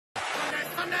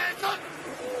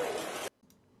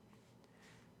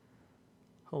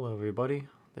Hello, everybody.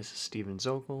 This is Steven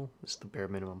Zokol. This is the Bare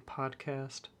Minimum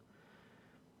Podcast.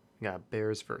 We got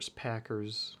Bears versus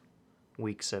Packers,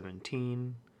 Week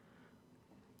 17.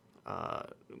 I'm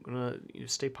gonna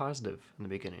stay positive in the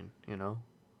beginning,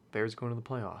 Bears going to the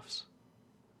playoffs.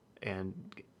 And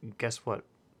guess what,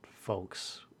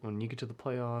 folks? When you get to the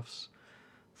playoffs,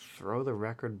 throw the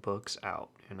record books out,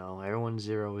 Everyone's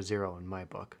 0-0 in my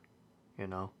book,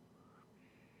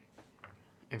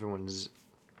 Everyone's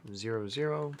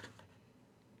 0-0.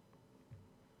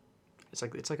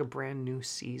 It's like a brand new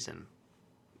season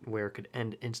where it could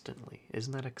end instantly.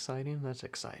 Isn't that exciting? That's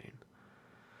exciting.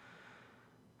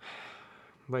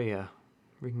 But yeah,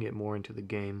 we can get more into the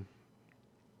game.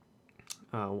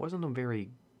 Wasn't a very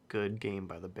good game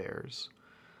by the Bears.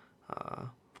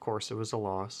 Of course, it was a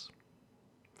loss.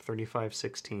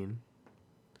 35-16.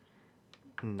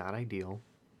 Not ideal.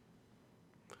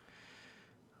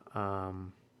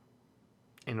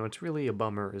 And what's really a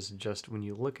bummer is just when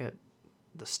you look at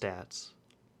the stats,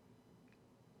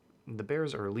 the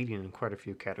Bears are leading in quite a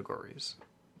few categories.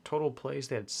 Total plays,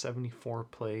 they had 74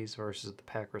 plays versus the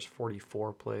Packers'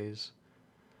 44 plays.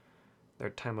 Their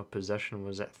time of possession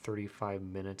was at 35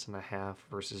 minutes and a half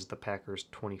versus the Packers'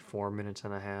 24 minutes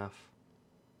and a half.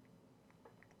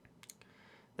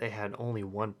 They had only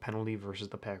one penalty versus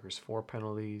the Packers' 4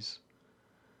 penalties.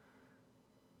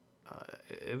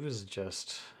 It was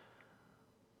just...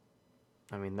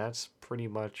 that's pretty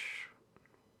much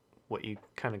what you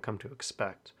kind of come to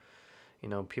expect.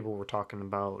 People were talking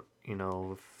about,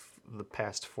 the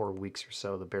past 4 weeks or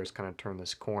so, the Bears kind of turned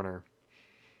this corner.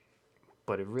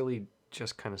 But it really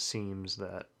just kind of seems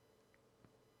that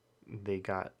they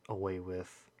got away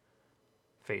with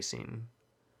facing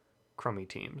crummy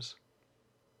teams.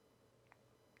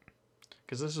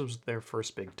 Because this was their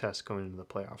first big test going into the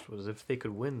playoffs, was if they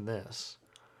could win this,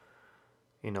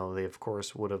 they of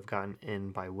course would have gotten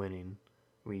in by winning.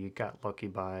 We got lucky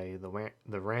by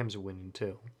the Rams winning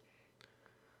too.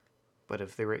 But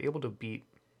if they were able to beat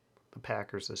the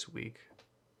Packers this week,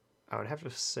 I would have to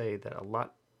say that a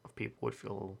lot of people would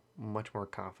feel much more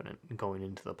confident going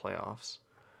into the playoffs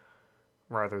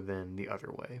rather than the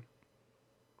other way.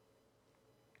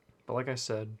 But like I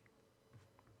said,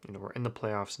 we're in the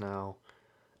playoffs now.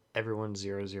 Everyone's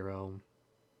 0-0.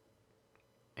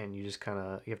 And you just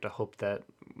you have to hope that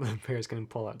the Bears can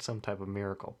pull out some type of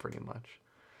miracle pretty much.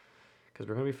 Because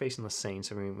we're going to be facing the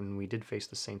Saints. When we did face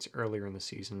the Saints earlier in the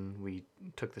season, we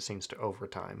took the Saints to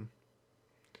overtime.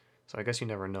 So I guess you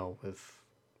never know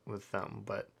with them.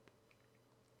 But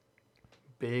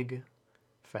big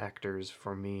factors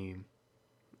for me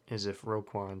is if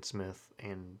Roquan Smith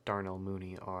and Darnell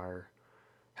Mooney are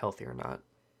healthy or not.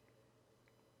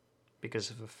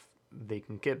 Because if they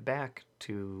can get back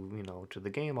to the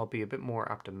game, I'll be a bit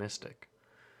more optimistic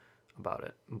about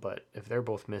it. But if they're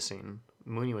both missing,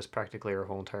 Mooney was practically our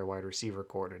whole entire wide receiver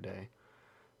core today.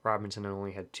 Robinson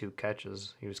only had 2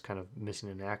 catches. He was kind of missing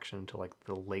in action until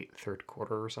the late third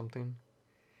quarter or something.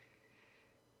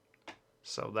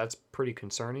 So that's pretty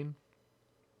concerning.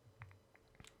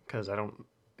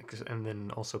 And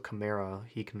then also Kamara,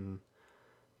 he can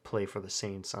play for the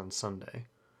Saints on Sunday.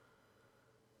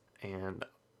 And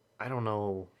I don't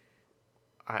know.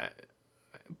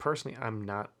 Personally, I'm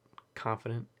not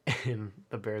confident in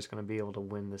the Bears going to be able to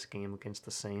win this game against the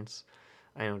Saints.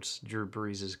 I know just Drew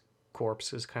Brees'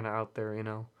 corpse is kind of out there,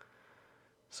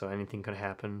 so anything could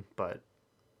happen, but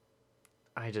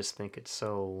I just think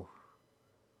we're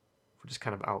just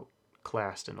kind of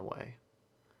outclassed in a way.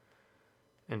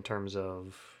 In terms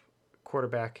of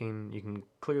quarterbacking, you can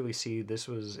clearly see this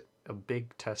was a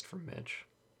big test for Mitch.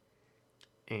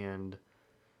 And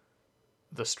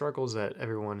the struggles that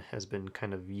everyone has been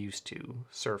kind of used to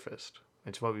surfaced.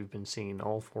 It's what we've been seeing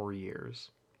all 4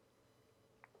 years.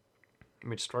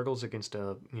 Mitch struggles against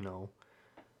a,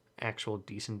 actual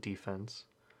decent defense.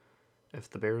 If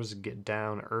the Bears get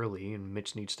down early and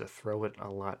Mitch needs to throw it a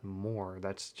lot more,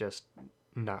 that's just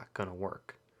not going to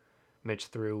work. Mitch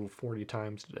threw 40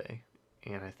 times today,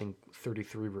 and I think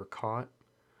 33 were caught,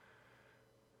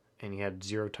 and he had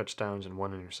 0 touchdowns and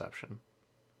 1 interception.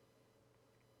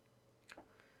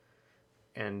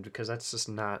 And because that's just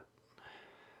not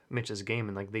Mitch's game,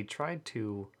 and they tried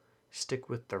to stick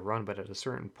with the run, but at a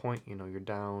certain point, you're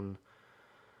down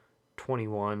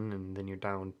 21, and then you're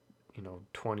down,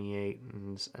 28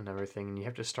 and everything, and you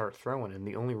have to start throwing. And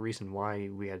the only reason why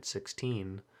we had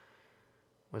 16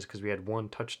 was because we had 1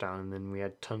 touchdown, and then we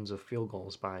had tons of field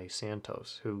goals by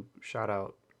Santos, who shot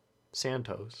out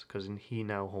Santos, because he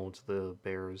now holds the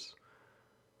Bears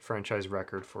franchise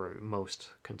record for most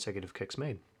consecutive kicks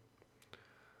made.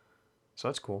 So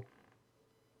that's cool.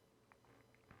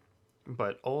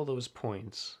 But all those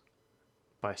points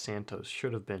by Santos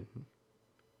should have been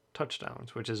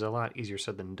touchdowns, which is a lot easier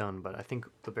said than done. But I think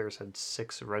the Bears had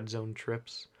 6 red zone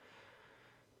trips,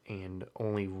 and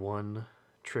only 1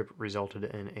 trip resulted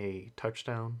in a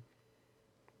touchdown.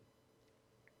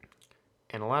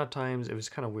 And a lot of times it was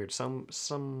kind of weird.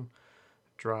 Some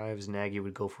drives Nagy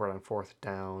would go for it on 4th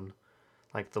down,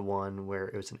 like the one where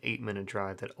it was an 8-minute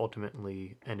drive that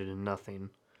ultimately ended in nothing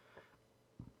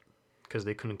because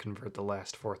they couldn't convert the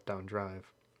last 4th down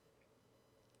drive.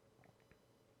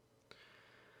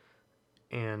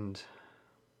 And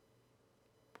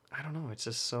I don't know,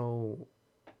 it's so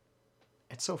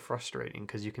frustrating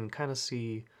because you can kind of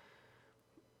see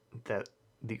that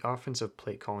the offensive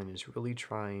play calling is really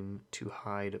trying to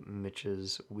hide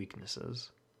Mitch's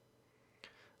weaknesses.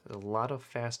 There's a lot of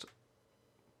fast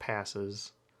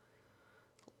passes,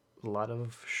 a lot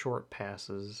of short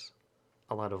passes,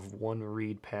 a lot of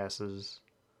one-read passes,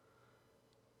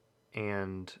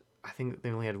 and I think they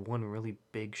only had one really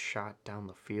big shot down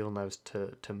the field, and that was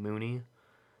to Mooney,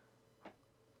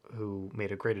 who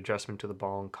made a great adjustment to the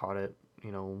ball and caught it.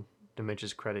 To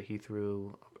Mitch's credit, he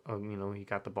threw, he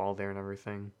got the ball there and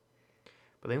everything.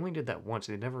 But they only did that once.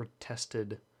 They never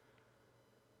tested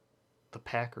the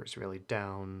Packers really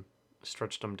down,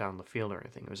 stretched them down the field or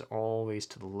anything. It was always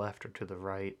to the left or to the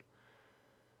right.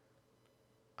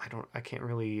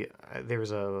 There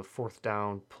was a 4th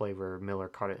down play where Miller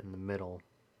caught it in the middle.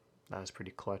 That was pretty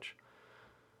clutch.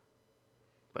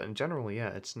 But in general, yeah,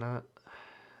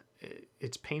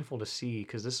 it's painful to see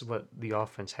because this is what the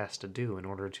offense has to do in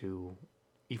order to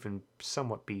even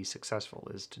somewhat be successful,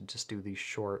 is to just do these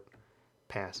short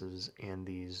passes and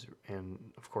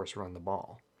of course run the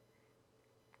ball.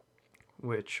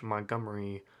 Which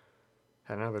Montgomery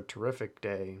had another terrific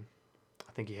day.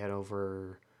 I think he had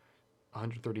over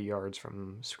 130 yards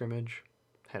from scrimmage,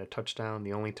 had a touchdown,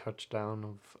 the only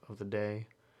touchdown of the day.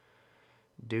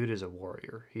 Dude is a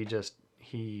warrior.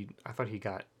 I thought he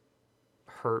got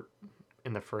hurt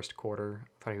in the first quarter.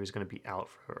 I thought he was going to be out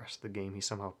for the rest of the game. He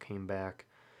somehow came back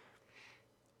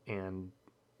and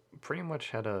pretty much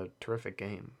had a terrific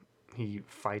game. He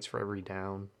fights for every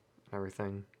down and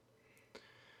everything.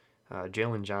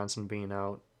 Jalen Johnson being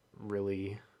out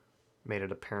really made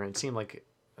it apparent. It seemed like,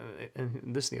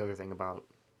 and this is the other thing about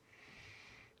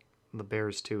the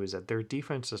Bears too, is that their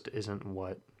defense just isn't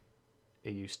what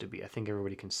it used to be. I think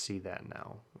everybody can see that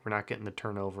now. We're not getting the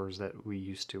turnovers that we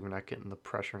used to. We're not getting the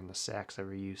pressure and the sacks that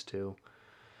we used to.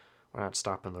 We're not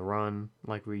stopping the run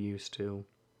like we used to.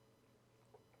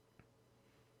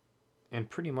 And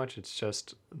pretty much it's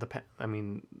just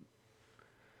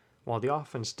while the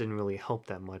offense didn't really help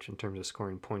that much in terms of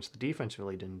scoring points, the defense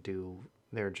really didn't do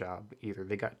their job either.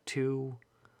 They got 2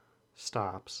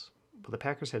 stops, but the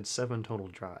Packers had 7 total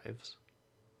drives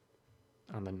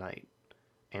on the night,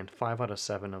 and 5 out of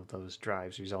 7 of those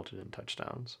drives resulted in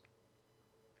touchdowns.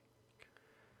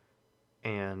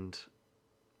 And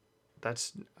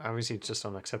that's obviously, it's just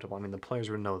unacceptable. The players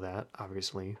would know that,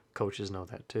 obviously. Coaches know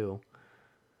that too.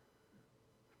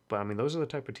 But those are the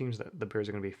type of teams that the Bears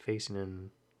are going to be facing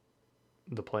in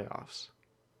the playoffs.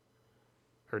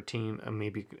 Or team,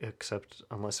 maybe except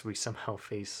unless we somehow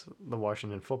face the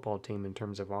Washington football team in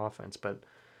terms of offense. But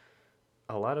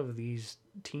a lot of these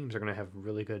teams are going to have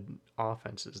really good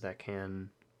offenses that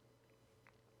can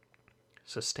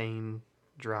sustain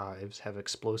drives, have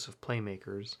explosive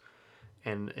playmakers,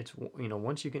 and it's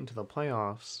once you get into the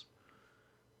playoffs,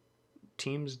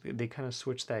 teams, they kind of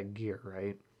switch that gear,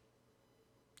 right?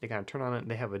 They kind of turn on it,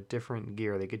 they have a different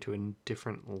gear, they get to a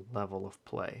different level of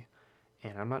play.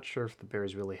 And I'm not sure if the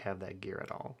Bears really have that gear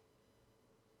at all.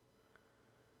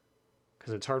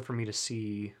 Because it's hard for me to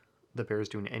see the Bears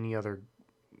doing any other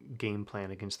game plan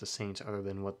against the Saints other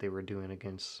than what they were doing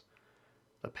against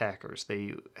the Packers.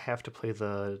 They have to play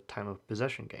the time of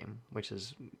possession game, which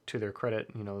is, to their credit,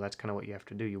 that's kind of what you have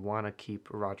to do. You want to keep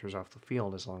Rodgers off the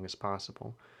field as long as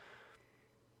possible.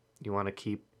 You want to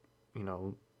keep,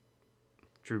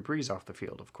 Drew Brees off the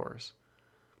field, of course.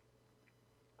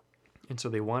 And so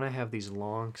they want to have these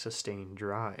long, sustained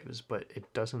drives, but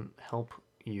it doesn't help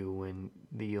you when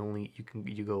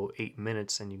you go 8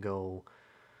 minutes and you go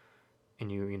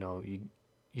and you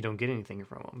don't get anything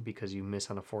from them because you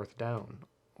miss on a 4th down,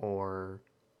 or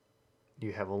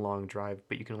you have a long drive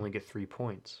but you can only get 3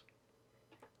 points.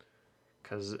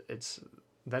 Because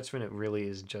that's when it really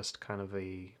is just kind of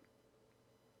a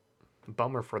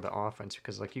bummer for the offense,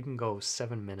 because you can go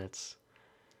 7 minutes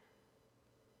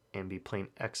and be playing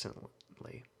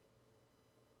excellently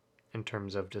in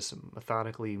terms of just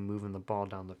methodically moving the ball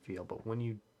down the field, but when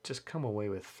you just come away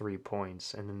with 3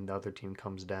 points, and then the other team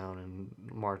comes down and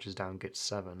marches down, gets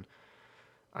 7.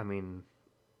 I mean,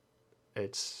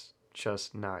 it's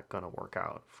just not going to work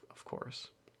out, of course.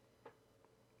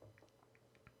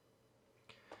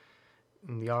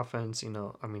 In the offense,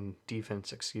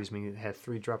 defense, excuse me, had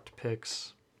 3 dropped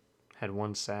picks, had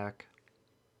 1 sack.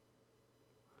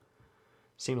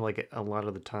 Seemed like a lot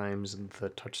of the times the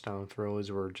touchdown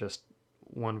throws were just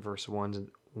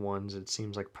 1v1s. It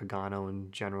seems like Pagano in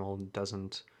general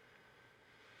doesn't,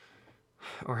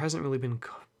 or hasn't really been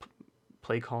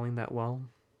play calling that well.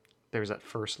 There's that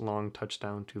first long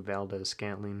touchdown to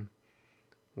Valdes-Scantling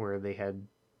where they had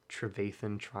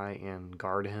Trevathan try and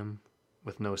guard him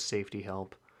with no safety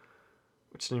help,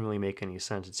 which didn't really make any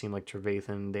sense. It seemed like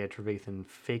they had Trevathan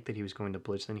fake that he was going to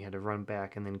blitz, then he had to run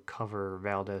back and then cover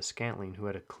Valdes-Scantling, who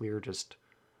had a clear just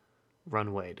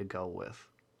runway to go with.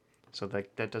 So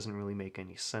that doesn't really make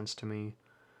any sense to me.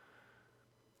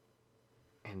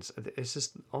 And it's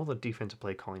just, all the defensive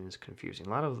play calling is confusing. A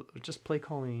lot of just play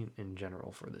calling in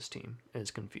general for this team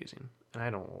is confusing, and I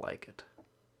don't like it.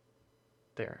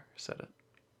 There, said it.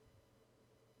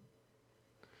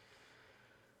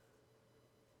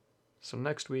 So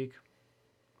next week,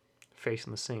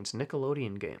 facing the Saints.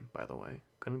 Nickelodeon game, by the way.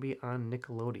 Going to be on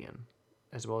Nickelodeon,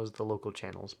 as well as the local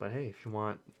channels. But hey, if you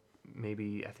want,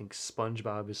 maybe, I think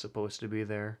SpongeBob is supposed to be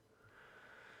there.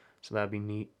 So that'd be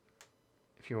neat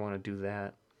if you want to do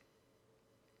that.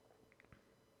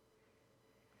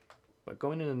 But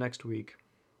going into next week,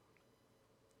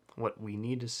 what we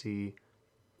need to see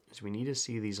is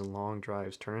these long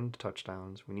drives turn into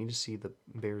touchdowns. We need to see the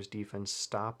Bears defense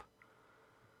stop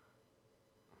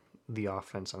the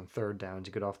offense on 3rd down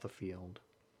to get off the field.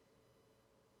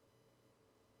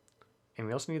 And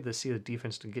we also need to see the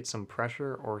defense to get some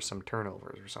pressure or some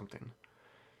turnovers or something,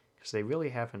 because they really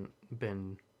haven't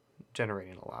been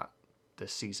generating a lot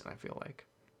this season, I feel like.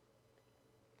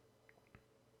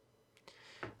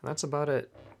 And that's about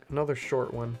it. Another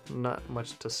short one, not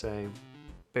much to say.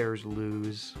 Bears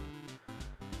lose,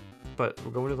 but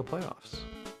we're going to the playoffs.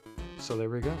 So there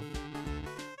we go.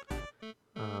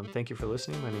 Thank you for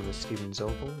listening. My name is Steven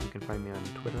Zokel. You can find me on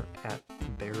Twitter at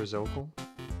BearZokel.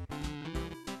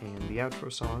 And the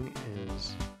outro song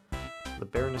is The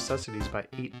Bare Necessities by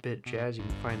 8-Bit Jazz. You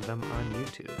can find them on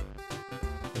YouTube.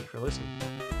 Thank you for listening.